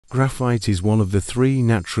Graphite is one of the three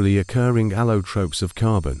naturally occurring allotropes of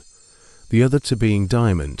carbon, the other two being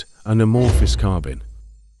diamond, an amorphous carbon.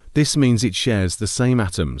 This means it shares the same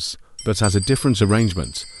atoms, but has a different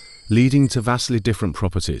arrangement, leading to vastly different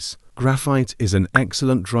properties. Graphite is an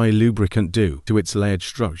excellent dry lubricant due to its layered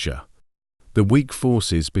structure. The weak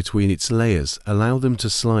forces between its layers allow them to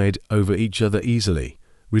slide over each other easily,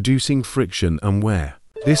 reducing friction and wear.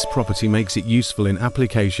 This property makes it useful in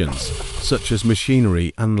applications such as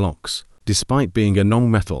machinery and locks. Despite being a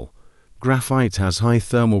non-metal, graphite has high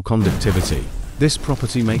thermal conductivity. This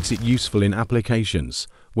property makes it useful in applications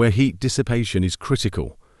where heat dissipation is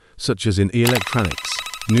critical, such as in electronics,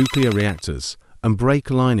 nuclear reactors, and brake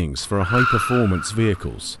linings for high-performance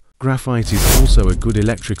vehicles. Graphite is also a good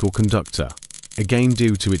electrical conductor, again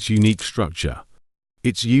due to its unique structure.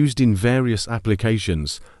 It's used in various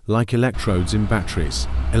applications like electrodes in batteries,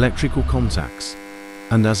 electrical contacts,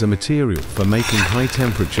 and as a material for making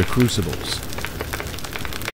high-temperature crucibles.